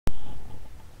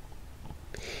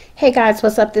Hey guys,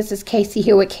 what's up? This is Casey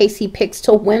here with Casey Picks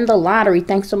to Win the Lottery.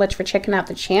 Thanks so much for checking out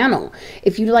the channel.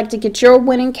 If you'd like to get your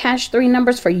winning cash 3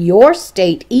 numbers for your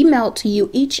state emailed to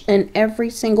you each and every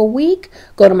single week,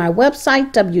 go to my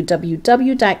website,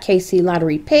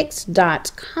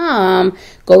 www.kclotterypicks.com.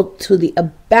 Go to the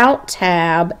About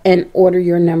tab and order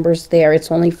your numbers there. It's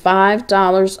only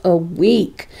 $5 a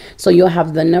week. So you'll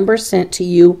have the numbers sent to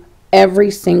you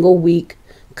every single week,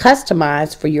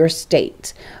 customized for your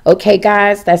state. Okay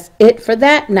guys, that's it for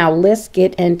that. Now let's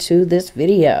get into this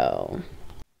video.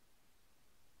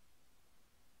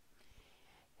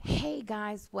 Hey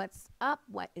guys, what's up?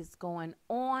 What is going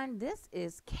on? This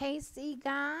is Casey,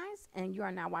 guys, and you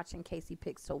are now watching Casey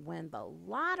Picks to Win the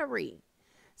Lottery.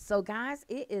 So guys,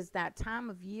 it is that time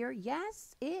of year.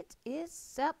 Yes, it is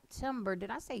September.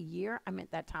 Did I say year? I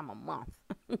meant that time of month.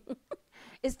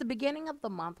 It's the beginning of the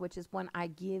month, which is when I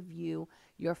give you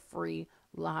your free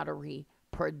lottery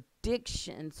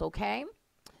predictions, okay?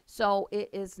 So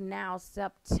it is now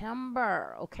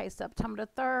September, okay? September the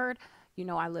 3rd. You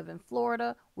know, I live in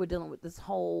Florida. We're dealing with this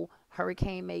whole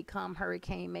hurricane may come,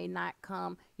 hurricane may not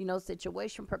come, you know,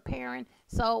 situation preparing.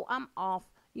 So I'm off,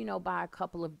 you know, by a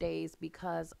couple of days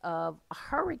because of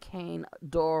Hurricane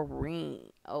Dorian,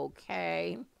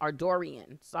 okay? Or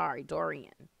Dorian, sorry,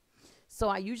 Dorian. So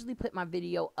I usually put my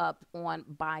video up on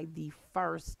by the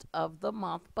 1st of the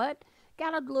month, but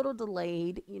got a little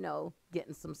delayed, you know,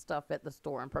 getting some stuff at the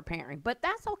store and preparing. But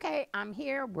that's okay. I'm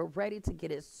here. We're ready to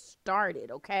get it started,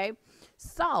 okay?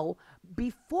 So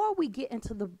before we get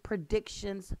into the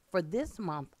predictions for this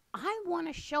month, I want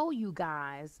to show you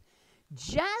guys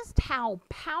just how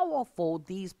powerful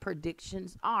these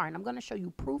predictions are. And I'm going to show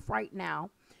you proof right now.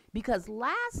 Because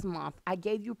last month I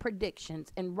gave you predictions,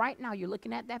 and right now you're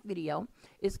looking at that video.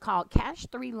 It's called Cash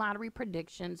 3 Lottery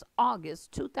Predictions,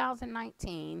 August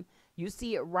 2019. You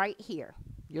see it right here.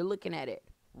 You're looking at it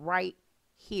right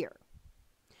here.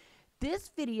 This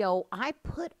video I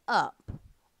put up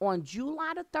on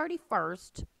July the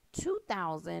 31st,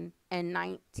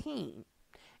 2019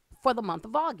 for the month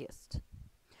of August.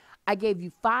 I gave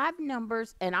you 5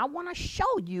 numbers, and I want to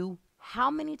show you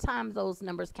how many times those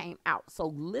numbers came out. So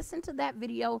listen to that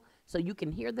video so you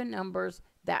can hear the numbers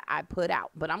that I put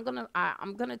out. But I'm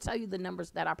gonna tell you the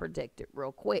numbers that I predicted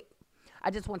real quick.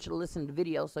 I just want you to listen to the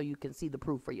video so you can see the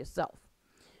proof for yourself.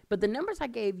 But the numbers I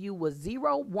gave you was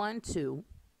 0, 1, 2,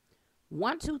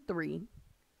 1, 2, 3,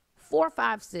 4,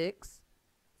 5, 6,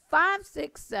 5,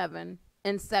 6, 7,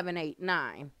 and 7, 8,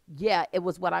 9. Yeah, it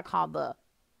was what I call the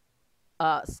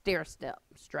stair-step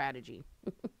strategy.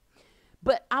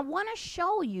 But I want to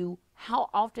show you how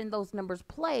often those numbers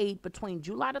played between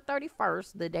July the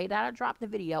 31st, the day that I dropped the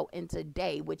video, and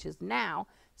today, which is now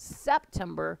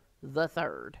September the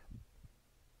 3rd.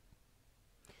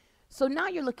 So now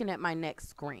you're looking at my next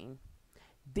screen.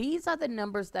 These are the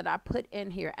numbers that I put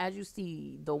in here. As you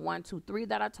see, the 1, 2, 3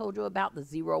 that I told you about, the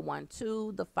 0, 1,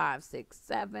 2, the 5, 6,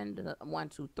 7, the 1,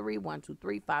 2, 3, 1, 2,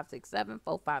 3, 5, 6, 7,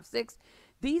 4, 5, 6.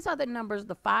 These are the numbers,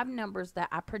 the 5 numbers that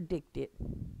I predicted.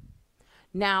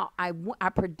 Now, I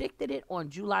predicted it on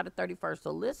July the 31st.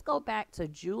 So let's go back to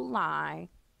July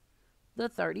the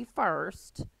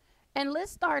 31st. And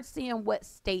let's start seeing what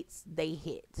states they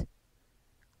hit.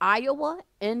 Iowa,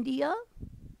 Indiana,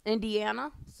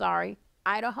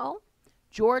 Idaho,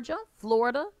 Georgia,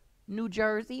 Florida, New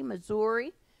Jersey,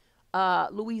 Missouri,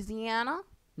 Louisiana,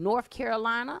 North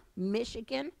Carolina,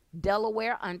 Michigan,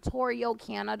 Delaware, Ontario,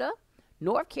 Canada,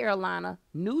 North Carolina,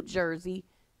 New Jersey,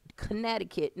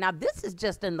 Connecticut. Now, this is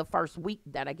just in the first week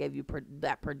that I gave you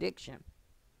that prediction.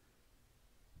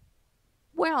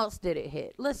 Where else did it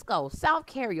hit? Let's go. South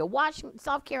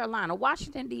Carolina,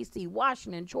 Washington, D.C.,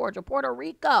 Washington, Georgia, Puerto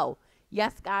Rico.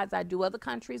 Yes, guys, I do other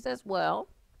countries as well.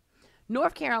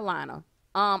 North Carolina,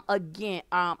 again,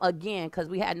 because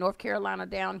we had North Carolina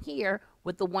down here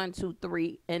with the 1, 2,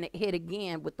 3, and it hit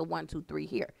again with the 1, 2, 3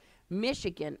 here.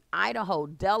 Michigan, Idaho,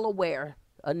 Delaware,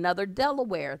 another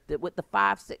Delaware with the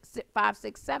 5, 6,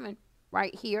 7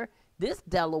 right here. This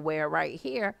Delaware right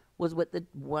here was with the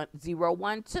 0,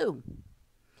 1, 2.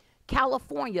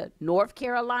 California, North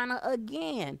Carolina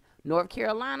again. North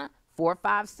Carolina, 4,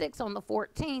 5, 6 on the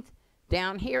 14th.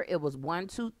 Down here, it was 1,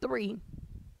 2, 3.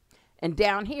 And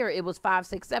down here, it was 5,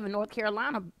 6, 7. North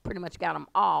Carolina pretty much got them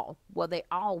all. Well, they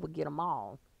all would get them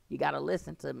all. You got to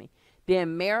listen to me.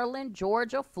 Then Maryland,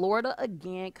 Georgia, Florida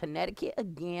again, Connecticut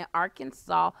again,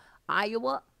 Arkansas,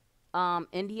 Iowa,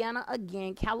 Indiana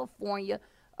again, California,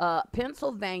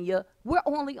 Pennsylvania. We're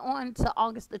only on to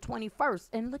August the 21st.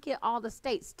 And look at all the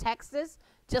states. Texas,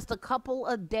 just a couple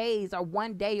of days or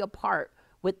one day apart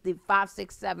with the 5,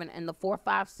 6, 7 and the 4,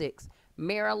 5, 6.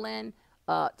 Maryland,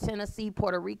 Tennessee,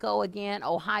 Puerto Rico again,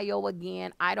 Ohio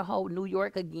again, Idaho, New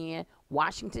York again,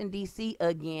 Washington, D.C.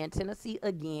 again, Tennessee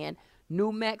again,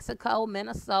 New Mexico,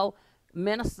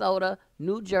 Minnesota,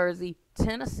 New Jersey,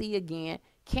 Tennessee again,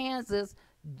 Kansas,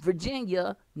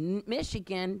 Virginia,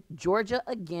 Michigan, Georgia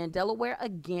again, Delaware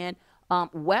again,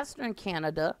 Western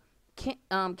Canada,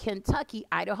 Kentucky,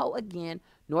 Idaho again,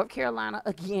 North Carolina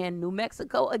again, New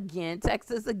Mexico again,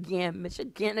 Texas again,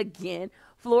 Michigan again,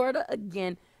 Florida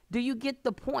again. Do you get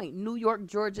the point? New York,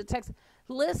 Georgia, Texas.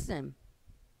 Listen,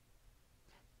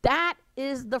 that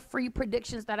is the free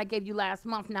predictions that I gave you last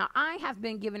month. Now, I have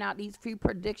been giving out these free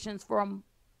predictions for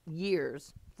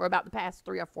years, for about the past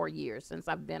 3 or 4 years since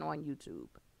I've been on YouTube.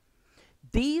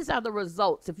 These are the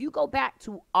results. If you go back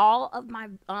to all of my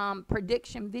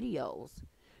prediction videos,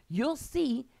 you'll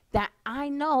see that I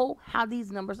know how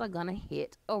these numbers are going to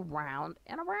hit around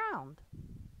and around.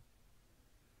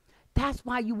 That's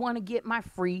why you want to get my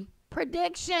free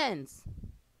predictions.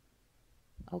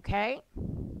 Okay?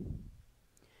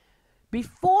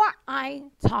 Before I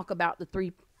talk about the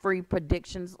 3 free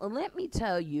predictions, let me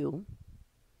tell you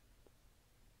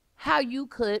how you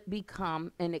could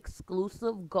become an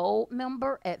exclusive gold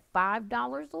member at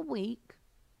 $5 a week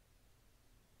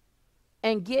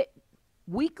and get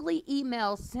weekly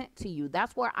emails sent to you.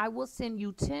 That's where I will send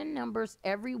you 10 numbers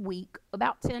every week,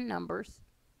 about 10 numbers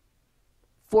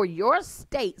for your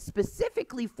state,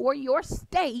 specifically for your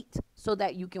state, so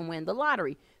that you can win the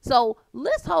lottery. So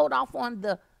let's hold off on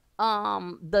the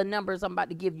numbers I'm about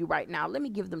to give you right now. Let me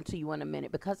give them to you in a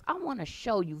minute because I want to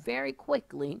show you very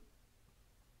quickly.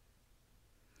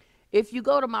 If you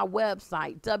go to my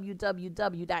website,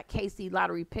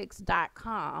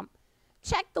 www.kclotterypicks.com,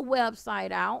 check the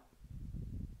website out.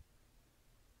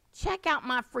 Check out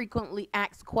my frequently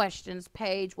asked questions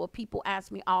page where people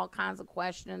ask me all kinds of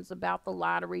questions about the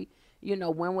lottery. You know,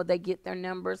 when will they get their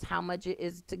numbers, how much it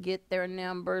is to get their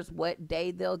numbers, what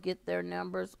day they'll get their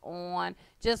numbers on,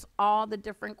 just all the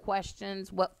different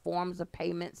questions. What forms of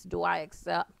payments do I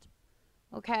accept?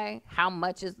 Okay, how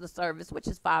much is the service, which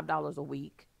is $5 a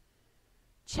week.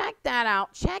 Check that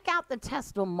out. Check out the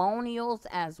testimonials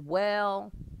as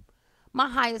well. My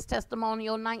highest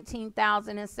testimonial,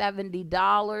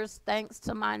 $19,070, thanks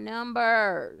to my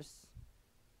numbers.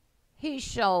 He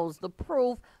shows the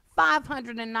proof.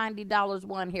 $590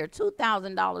 won here,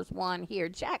 $2,000 won here,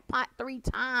 jackpot 3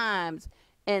 times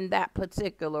in that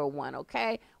particular one,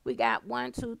 okay? We got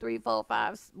 1, 2, 3, 4,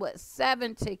 5,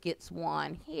 7 tickets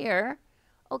won here,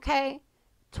 okay?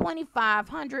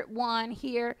 2,500 won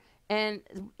here, and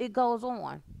it goes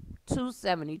on.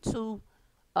 272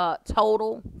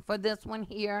 total for this one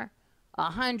here.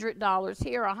 $100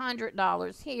 here,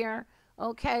 $100 here,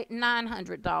 okay?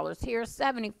 $900 here,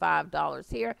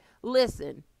 $75 here.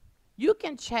 Listen, you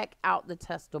can check out the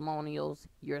testimonials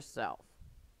yourself.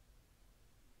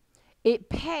 It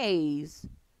pays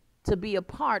to be a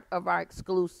part of our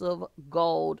exclusive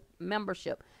gold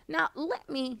membership. Now, let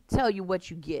me tell you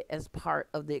what you get as part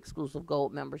of the exclusive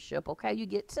gold membership, okay? You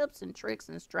get tips and tricks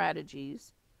and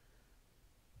strategies.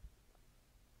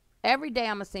 Every day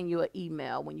I'm going to send you an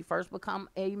email when you first become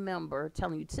a member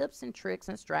telling you tips and tricks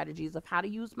and strategies of how to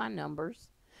use my numbers.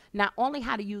 Not only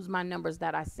how to use my numbers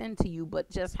that I send to you, but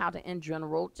just how to, in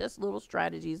general, just little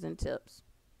strategies and tips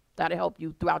that'll help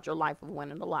you throughout your life of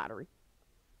winning the lottery.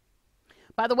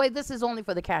 By the way, this is only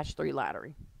for the Cash 3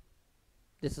 lottery.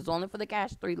 This is only for the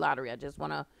Cash 3 lottery. I just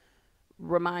want to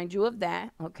remind you of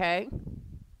that, okay?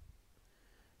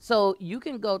 So you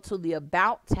can go to the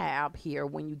About tab here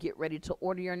when you get ready to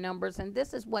order your numbers. And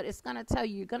this is what it's going to tell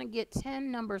you. You're going to get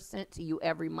 10 numbers sent to you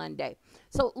every Monday.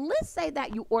 So let's say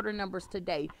that you order numbers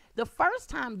today. The first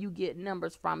time you get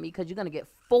numbers from me, because you're going to get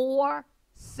 4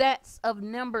 sets of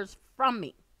numbers from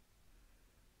me.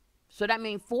 So that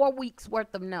means 4 weeks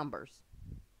worth of numbers.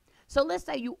 So let's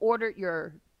say you ordered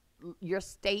your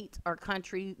state or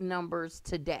country numbers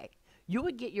today. You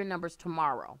would get your numbers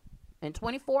tomorrow in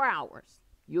 24 hours.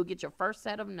 You'll get your first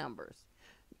set of numbers.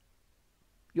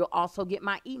 You'll also get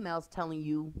my emails telling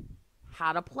you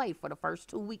how to play for the first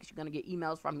 2 weeks. You're going to get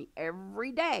emails from me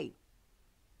every day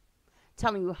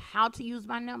telling you how to use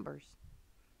my numbers.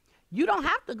 You don't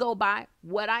have to go by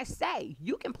what I say.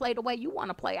 You can play the way you want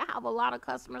to play. I have a lot of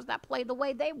customers that play the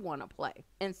way they want to play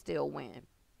and still win.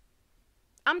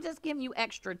 I'm just giving you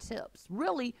extra tips.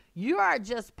 Really, you are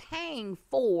just paying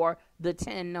for the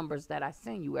 10 numbers that I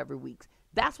send you every week.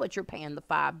 That's what you're paying the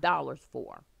 $5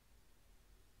 for.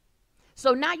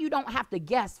 So now you don't have to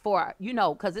guess for, you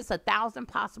know, because it's 1,000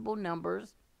 possible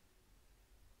numbers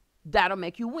that'll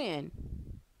make you win.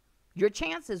 Your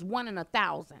chance is 1 in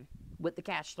 1,000. with the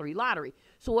Cash 3 lottery.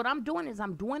 So what I'm doing is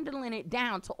I'm dwindling it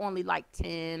down to only like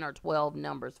 10 or 12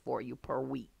 numbers for you per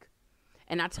week.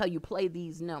 And I tell you, play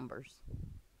these numbers.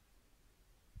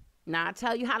 Now, I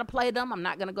tell you how to play them. I'm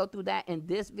not going to go through that in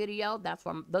this video. That's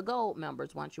from the gold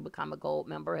members. Once you become a gold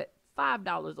member at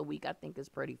 $5 a week, I think is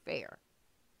pretty fair.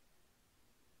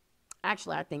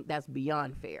 Actually, I think that's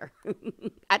beyond fair.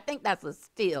 I think that's a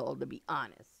steal, to be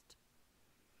honest.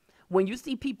 When you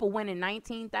see people winning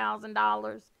 $19,000,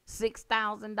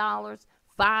 $6,000,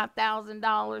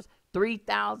 $5,000,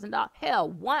 $3,000, hell,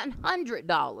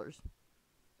 $100,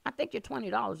 I think your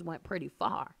 $20 went pretty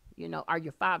far, you know, or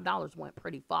your $5 went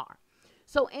pretty far.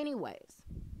 So anyways,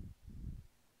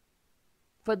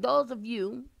 for those of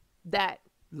you that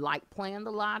like playing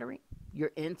the lottery,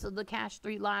 you're into the Cash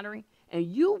 3 lottery, and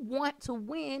you want to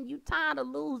win, you tired of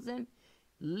losing,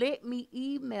 let me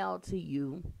email to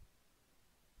you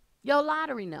your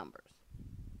lottery numbers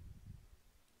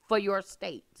for your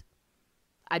state.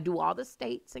 I do all the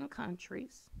states and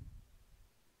countries.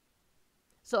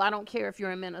 So I don't care if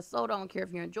you're in Minnesota, I don't care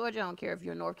if you're in Georgia, I don't care if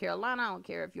you're in North Carolina, I don't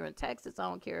care if you're in Texas, I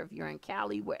don't care if you're in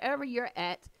Cali, wherever you're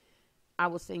at, I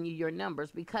will send you your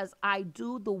numbers because I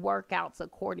do the workouts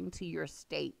according to your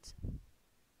state.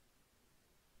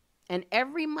 And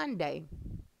every Monday,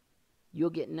 you'll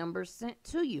get numbers sent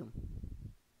to you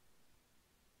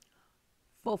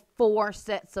for 4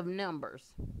 sets of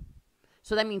numbers.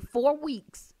 So that means 4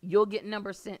 weeks, you'll get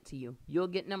numbers sent to you. You'll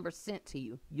get numbers sent to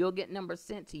you. You'll get numbers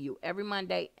sent to you every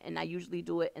Monday, and I usually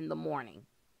do it in the morning.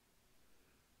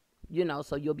 You know,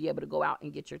 so you'll be able to go out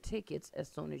and get your tickets as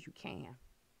soon as you can.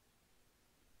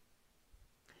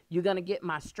 You're going to get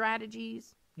my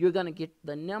strategies. You're going to get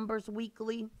the numbers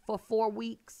weekly for 4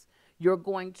 weeks. You're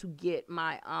going to get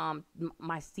my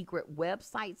my secret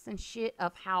websites and shit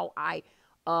of how I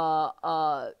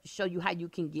show you how you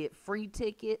can get free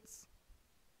tickets.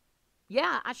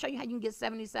 Yeah, I show you how you can get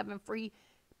 77 free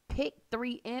pick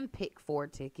 3 and pick 4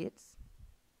 tickets.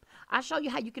 I show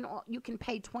you how you can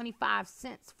pay 25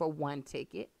 cents for 1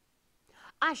 ticket.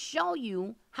 I show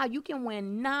you how you can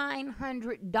win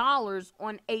 $900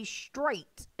 on a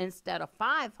straight instead of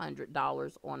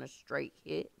 $500 on a straight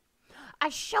hit. I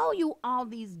show you all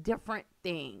these different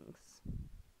things.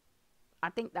 I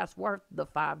think that's worth the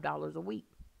 $5 a week.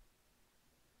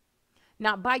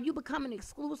 Now, by you becoming an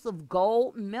exclusive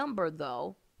gold member,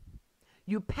 though,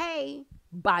 you pay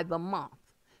by the month.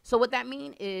 So what that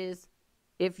means is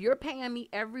if you're paying me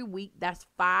every week, that's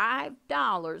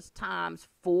 $5 times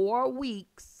 4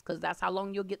 weeks, because that's how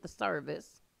long you'll get the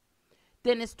service,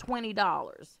 then it's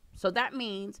 $20. So that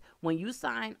means when you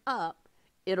sign up,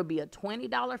 it'll be a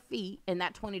 $20 fee, and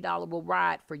that $20 will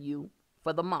ride for you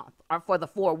for the month, or for the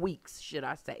 4 weeks, should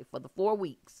I say, for the 4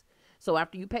 weeks. So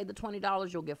after you pay the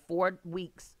 $20, you'll get 4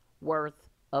 weeks worth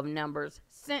of numbers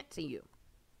sent to you.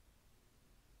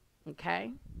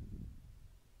 Okay?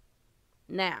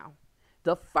 Now,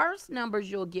 the first numbers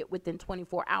you'll get within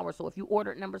 24 hours. So if you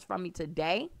ordered numbers from me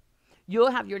today,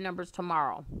 you'll have your numbers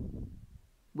tomorrow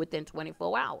within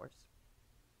 24 hours.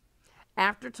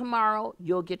 After tomorrow,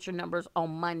 you'll get your numbers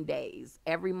on Mondays,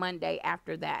 every Monday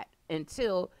after that,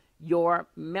 until your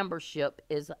membership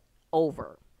is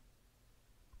over.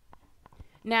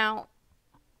 Now,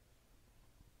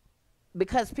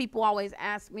 because people always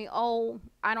ask me, oh,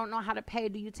 I don't know how to pay.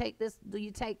 Do you take this? Do you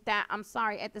take that? I'm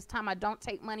sorry. At this time, I don't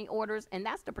take money orders, and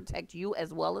that's to protect you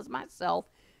as well as myself.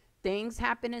 Things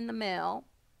happen in the mail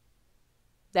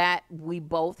that we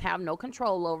both have no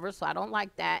control over, so I don't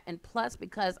like that. And plus,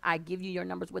 because I give you your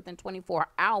numbers within 24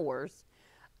 hours,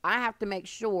 I have to make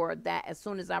sure that as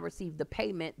soon as I receive the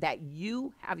payment that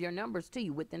you have your numbers to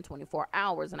you within 24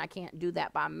 hours, and I can't do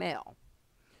that by mail.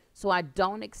 So I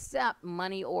don't accept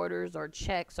money orders or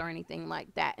checks or anything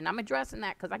like that. And I'm addressing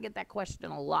that because I get that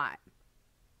question a lot.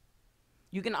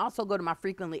 You can also go to my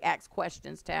frequently asked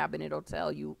questions tab, and it'll tell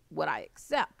you what I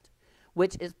accept,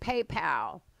 which is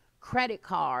PayPal, credit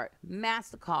card,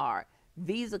 MasterCard,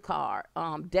 Visa card,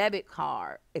 debit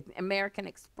card, American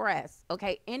Express.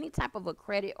 Okay, any type of a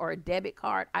credit or a debit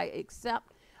card I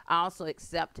accept. I also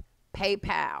accept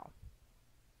PayPal.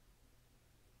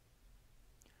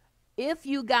 If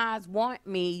you guys want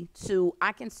me to,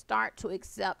 I can start to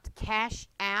accept Cash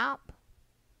App.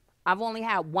 I've only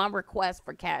had 1 request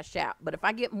for Cash App, but if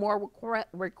I get more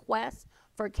requests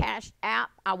for Cash App,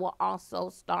 I will also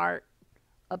start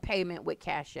a payment with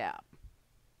Cash App.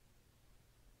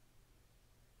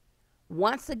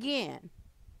 Once again,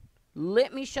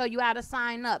 let me show you how to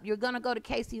sign up. You're going to go to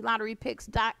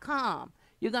kclotterypicks.com.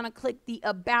 You're going to click the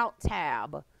About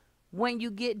tab. When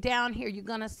you get down here, you're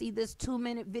going to see this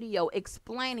 2-minute video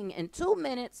explaining in 2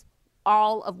 minutes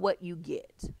all of what you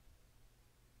get.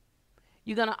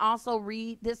 You're going to also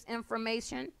read this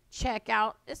information, check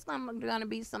out. It's going to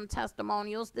be some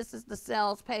testimonials. This is the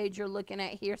sales page you're looking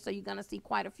at here, so you're going to see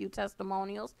quite a few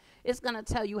testimonials. It's going to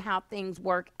tell you how things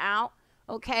work out,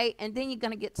 okay? And then you're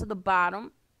going to get to the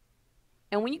bottom.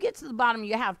 And when you get to the bottom,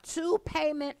 you have 2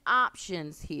 payment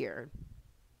options here.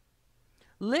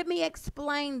 Let me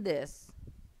explain this.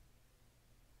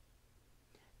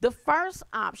 The first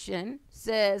option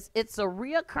says it's a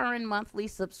reoccurring monthly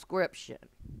subscription.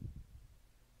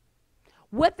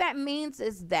 What that means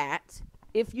is that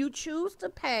if you choose to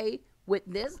pay with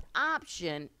this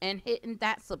option and hitting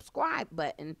that subscribe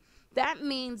button, that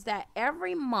means that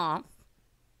every month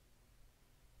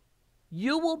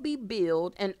you will be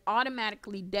billed and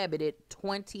automatically debited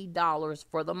 $20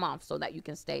 for the month so that you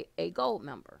can stay a gold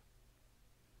member.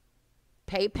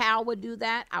 PayPal would do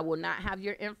that. I will not have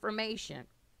your information.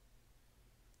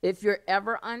 If you're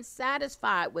ever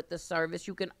unsatisfied with the service,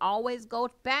 you can always go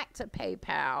back to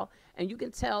PayPal and you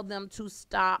can tell them to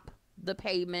stop the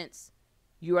payments.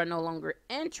 You are no longer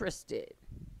interested.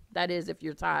 That is, if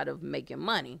you're tired of making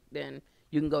money, then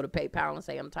you can go to PayPal and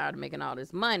say, I'm tired of making all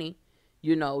this money.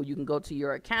 You know, you can go to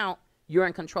your account. You're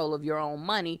in control of your own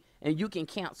money, and you can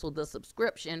cancel the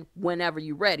subscription whenever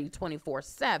you're ready,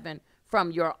 24/7,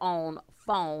 from your own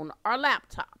phone or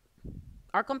laptop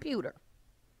or computer.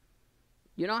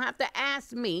 You don't have to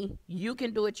ask me. You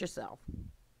can do it yourself.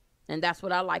 And that's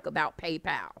what I like about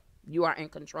PayPal. You are in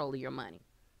control of your money.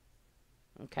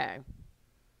 Okay.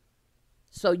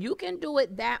 So you can do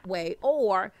it that way,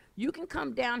 or you can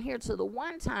come down here to the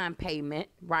one-time payment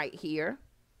right here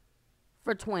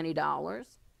for $20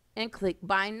 and click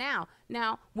buy now.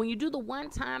 Now, when you do the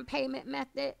one-time payment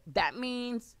method, that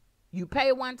means you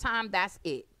pay one time, that's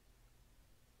it.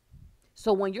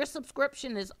 So when your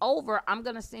subscription is over, I'm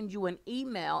going to send you an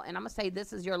email, and I'm going to say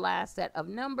this is your last set of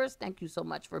numbers. Thank you so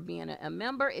much for being a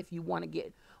member. If you want to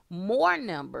get more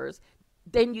numbers,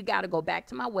 then you got to go back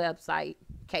to my website,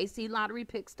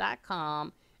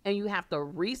 kclotterypicks.com, and you have to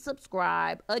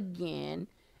resubscribe again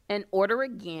and order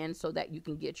again so that you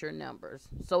can get your numbers.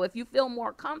 So if you feel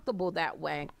more comfortable that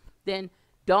way, then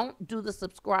don't do the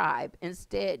subscribe.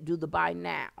 Instead, do the buy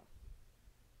now.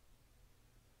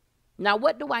 Now,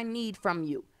 what do I need from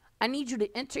you? I need you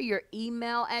to enter your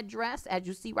email address. As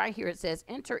you see right here, it says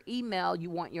enter email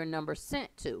you want your number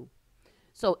sent to.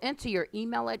 So enter your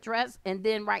email address, and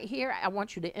then right here, I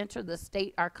want you to enter the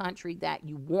state or country that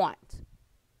you want.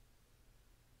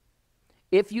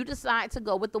 If you decide to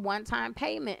go with the one-time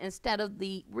payment instead of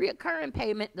the recurring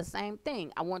payment, the same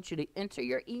thing. I want you to enter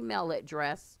your email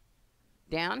address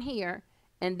down here,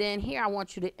 and then here I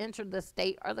want you to enter the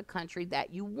state or the country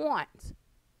that you want.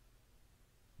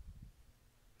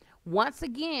 Once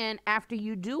again, after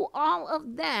you do all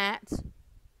of that,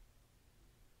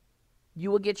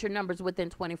 you will get your numbers within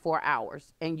 24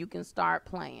 hours, and you can start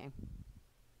playing.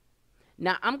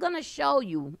 Now, I'm going to show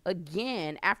you,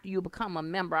 again, after you become a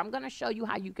member, I'm going to show you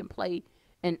how you can play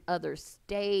in other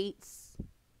states.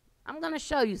 I'm going to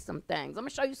show you some things. I'm going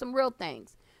to show you some real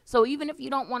things. So even if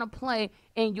you don't want to play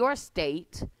in your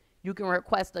state, you can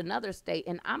request another state,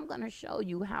 and I'm going to show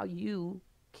you how you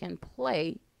can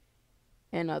play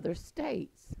in other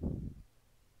states.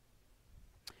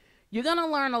 You're going to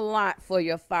learn a lot for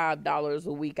your $5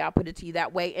 a week. I'll put it to you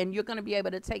that way. And you're going to be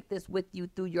able to take this with you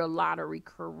through your lottery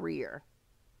career.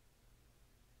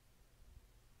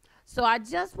 So I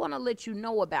just want to let you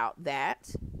know about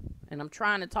that. And I'm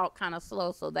trying to talk kind of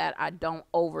slow so that I don't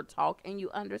over talk and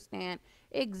you understand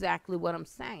exactly what I'm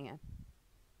saying.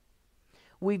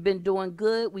 We've been doing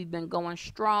good. We've been going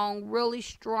strong, really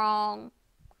strong.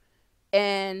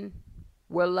 And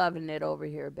we're loving it over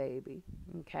here, baby.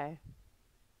 Okay.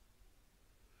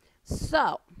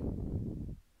 So,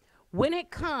 when it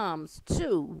comes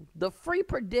to the free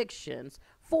predictions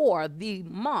for the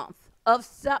month of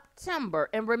September,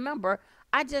 and remember,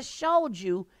 I just showed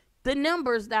you the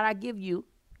numbers that I give you,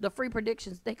 the free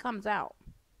predictions, they comes out.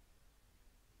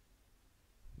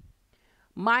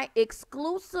 My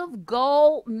exclusive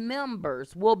gold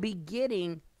members will be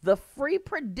getting the free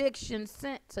predictions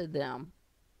sent to them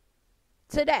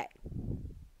today.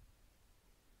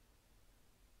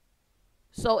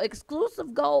 So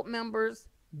exclusive gold members,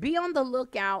 be on the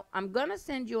lookout. I'm going to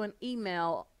send you an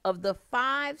email of the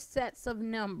 5 sets of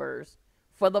numbers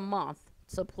for the month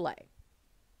to play.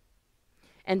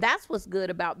 And that's what's good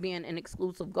about being an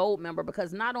exclusive gold member,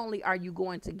 because not only are you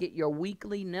going to get your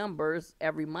weekly numbers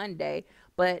every Monday,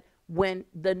 but when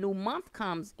the new month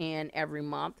comes in every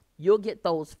month, you'll get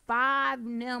those 5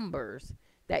 numbers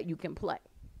that you can play.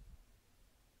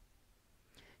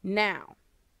 Now,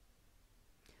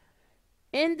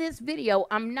 In this video,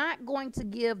 I'm not going to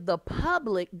give the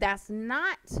public that's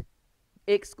not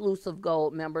exclusive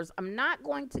gold members, I'm not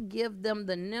going to give them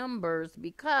the numbers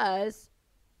because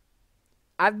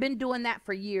I've been doing that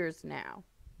for years now.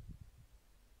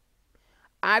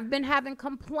 I've been having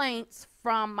complaints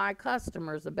from my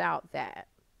customers about that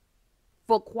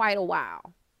for quite a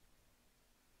while.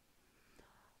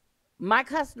 My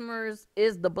customers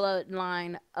is the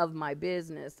bloodline of my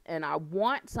business, and I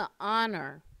want to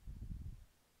honor,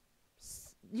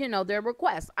 you know, their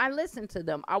requests. I listen to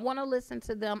them. I want to listen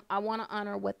to them. I want to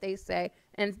honor what they say.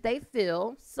 And they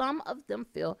feel, some of them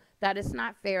feel, that it's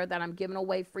not fair that I'm giving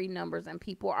away free numbers and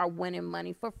people are winning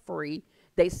money for free.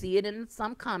 They see it in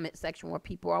some comment section where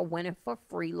people are winning for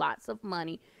free, lots of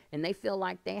money, and they feel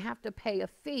like they have to pay a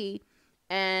fee.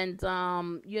 And,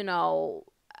 you know,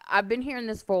 I've been hearing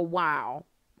this for a while.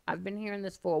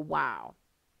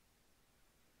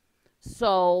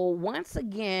 So once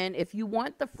again, if you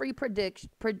want the free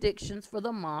predictions for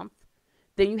the month,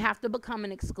 then you have to become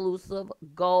an exclusive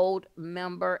gold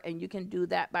member. And you can do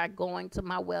that by going to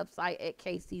my website at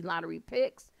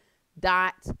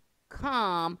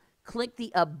kclotterypicks.com. Click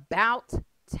the About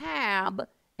tab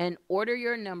and order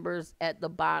your numbers at the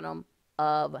bottom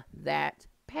of that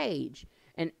page.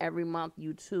 And every month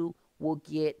you too will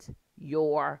get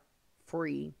your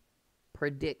free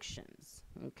predictions.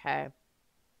 Okay.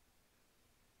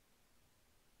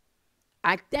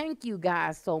 I thank you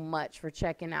guys so much for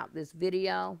checking out this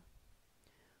video.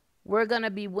 We're going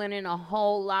to be winning a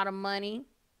whole lot of money.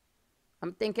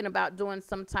 I'm thinking about doing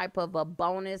some type of a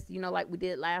bonus, you know, like we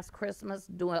did last Christmas,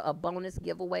 doing a bonus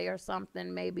giveaway or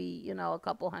something, maybe, you know, a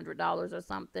couple $100 or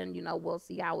something. You know, we'll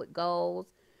see how it goes,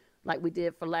 like we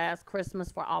did for last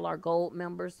Christmas for all our gold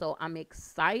members. So I'm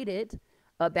excited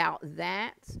about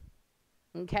that.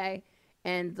 Okay.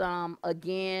 And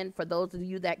again, for those of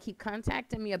you that keep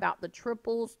contacting me about the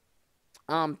triples,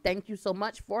 thank you so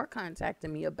much for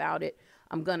contacting me about it.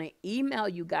 I'm going to email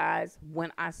you guys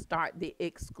when I start the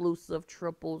exclusive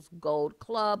triples gold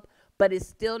club, but it's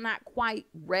still not quite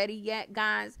ready yet,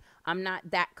 guys. I'm not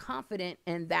that confident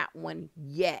in that one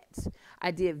yet. I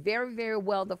did very, very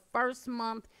well the first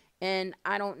month, and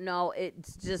I don't know, it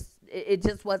just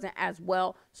wasn't as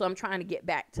well. So I'm trying to get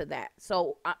back to that.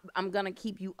 So I'm going to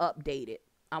keep you updated.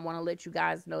 I want to let you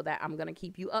guys know that I'm going to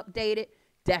keep you updated,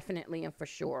 definitely and for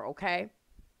sure. Okay.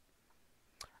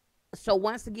 So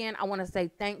once again, I want to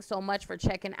say thanks so much for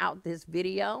checking out this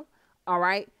video. All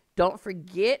right. Don't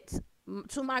forget,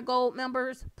 to my gold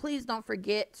members, please don't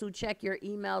forget to check your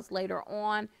emails later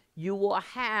on. You will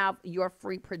have your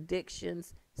free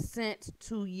predictions sent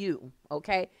to you.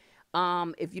 Okay.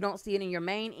 If you don't see it in your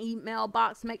main email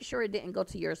box, make sure it didn't go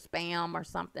to your spam or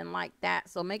something like that.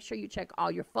 So make sure you check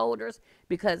all your folders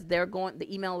because the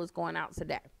email is going out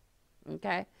today.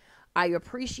 Okay. I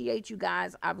appreciate you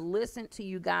guys. I've listened to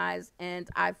you guys, and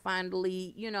I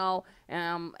finally, you know,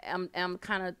 am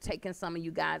kind of taking some of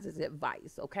you guys'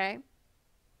 advice. Okay.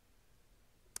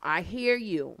 I hear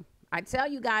you. I tell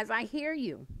you guys, I hear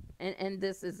you. And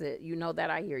this is it. You know that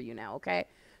I hear you now. Okay.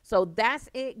 So that's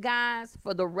it, guys.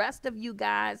 For the rest of you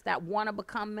guys that want to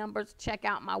become members, check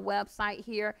out my website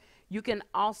here. You can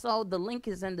also, the link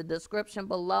is in the description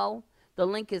below. The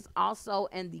link is also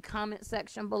in the comment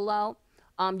section below.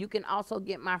 You can also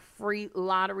get my free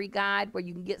lottery guide where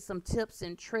you can get some tips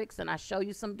and tricks, and I show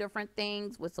you some different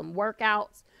things with some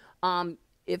workouts.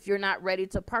 If you're not ready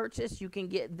to purchase, you can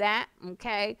get that,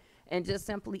 okay? And just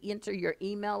simply enter your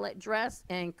email address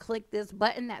and click this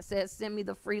button that says send me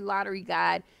the free lottery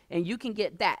guide, and you can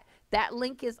get that. That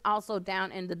link is also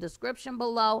down in the description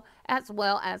below, as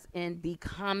well as in the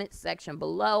comment section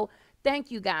below. Thank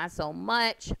you guys so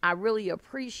much. I really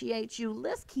appreciate you.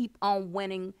 Let's keep on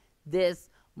winning this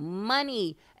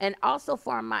money. And also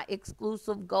for my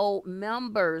exclusive gold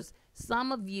members,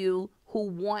 some of you who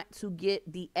want to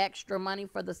get the extra money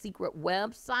for the secret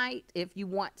website, if you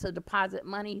want to deposit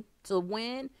money to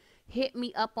win, hit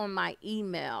me up on my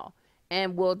email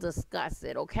and we'll discuss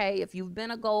it. Okay. If you've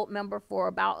been a gold member for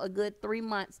about a good 3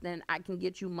 months, then I can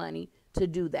get you money to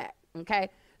do that. Okay.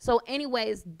 So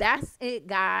anyways, that's it,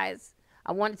 guys.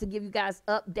 I wanted to give you guys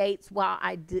updates while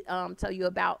I tell you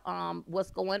about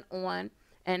what's going on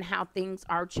and how things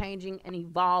are changing and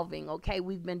evolving. Okay,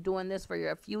 we've been doing this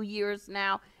for a few years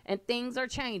now, and things are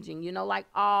changing, you know, like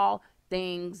all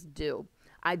things do.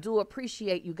 I do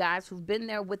appreciate you guys who've been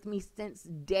there with me since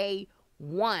day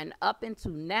one up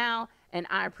until now, and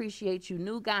I appreciate you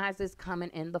new guys that's coming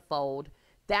in the fold.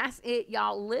 That's it,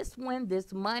 y'all. Let's win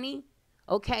this money.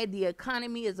 Okay, the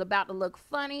economy is about to look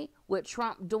funny with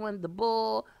Trump doing the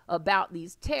bull about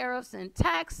these tariffs and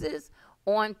taxes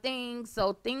on things.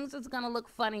 So things is going to look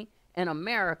funny in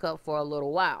America for a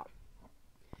little while.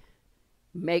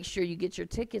 Make sure you get your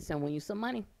tickets and win you some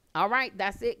money. All right,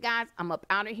 that's it, guys. I'm up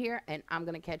out of here, and I'm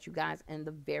going to catch you guys in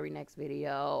the very next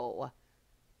video.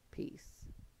 Peace.